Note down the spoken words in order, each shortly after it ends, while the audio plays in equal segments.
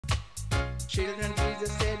Children,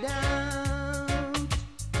 Jesus said, don't.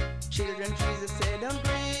 Children, Jesus said, don't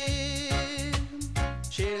grieve.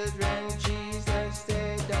 Children, Jesus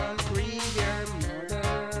said, don't grieve your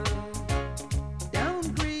mother.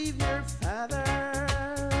 Don't grieve your father.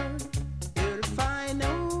 You'll find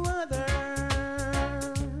no other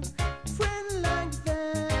friend like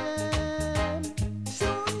them.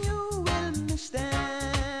 Soon you will miss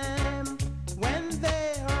them when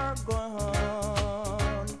they are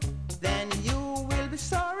gone. Then you will be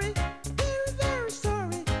sorry, very, very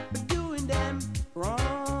sorry for doing them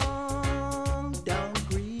wrong. Don't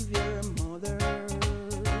grieve your mother.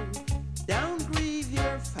 Don't grieve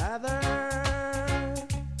your father.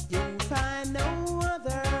 You'll find no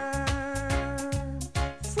other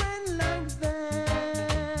friend like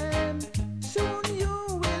them. Soon you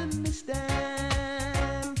will miss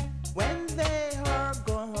them when they are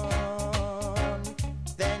gone.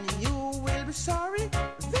 Then you will be sorry,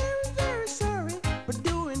 very, very sorry for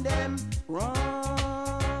doing them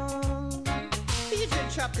wrong.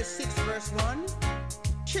 Ephesians chapter 6 verse 1.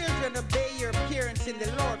 Children, obey your parents in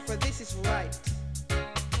the Lord, for this is right.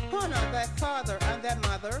 Honor thy father and thy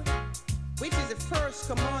mother, which is the first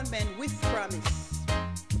commandment with promise.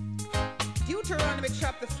 Deuteronomy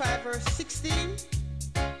chapter 5 verse 16.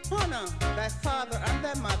 Honor thy father and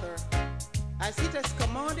thy mother, as it has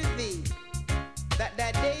commanded thee, that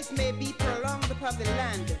thy days may be prolonged upon the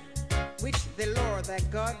land which the Lord thy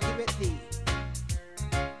God giveth thee.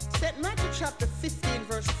 St. Matthew chapter 15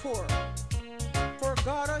 verse 4. For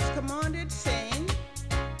God has commanded, saying,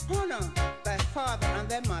 honor thy father and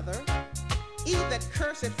thy mother. He that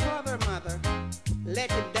curseth father or mother,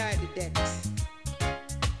 let him die the death.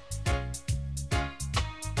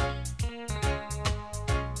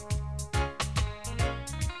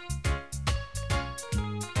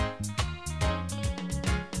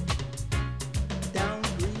 Don't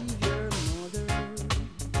grieve your mother.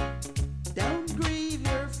 Don't grieve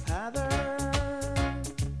your father.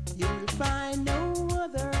 You'll find no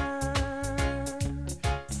other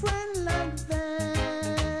friend like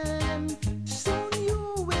them. Soon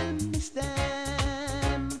you will miss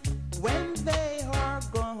them when they are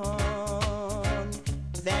gone.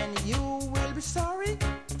 Then you will be sorry,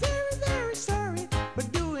 very, very sorry for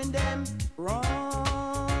doing them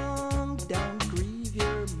wrong. Don't grieve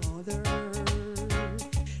your mother.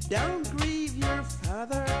 Don't grieve your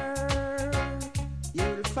father.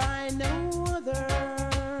 You'll find no other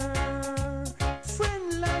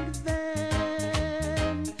friend like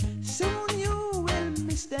them. Soon you will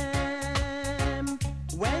miss them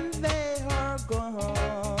when they are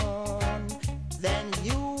gone. Then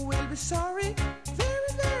you will be sorry,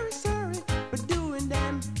 very, very sorry for doing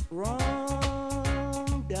them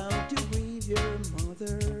wrong. Don't you grieve your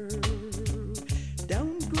mother.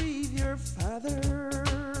 Don't grieve your father.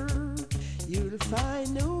 You'll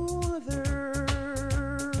find no other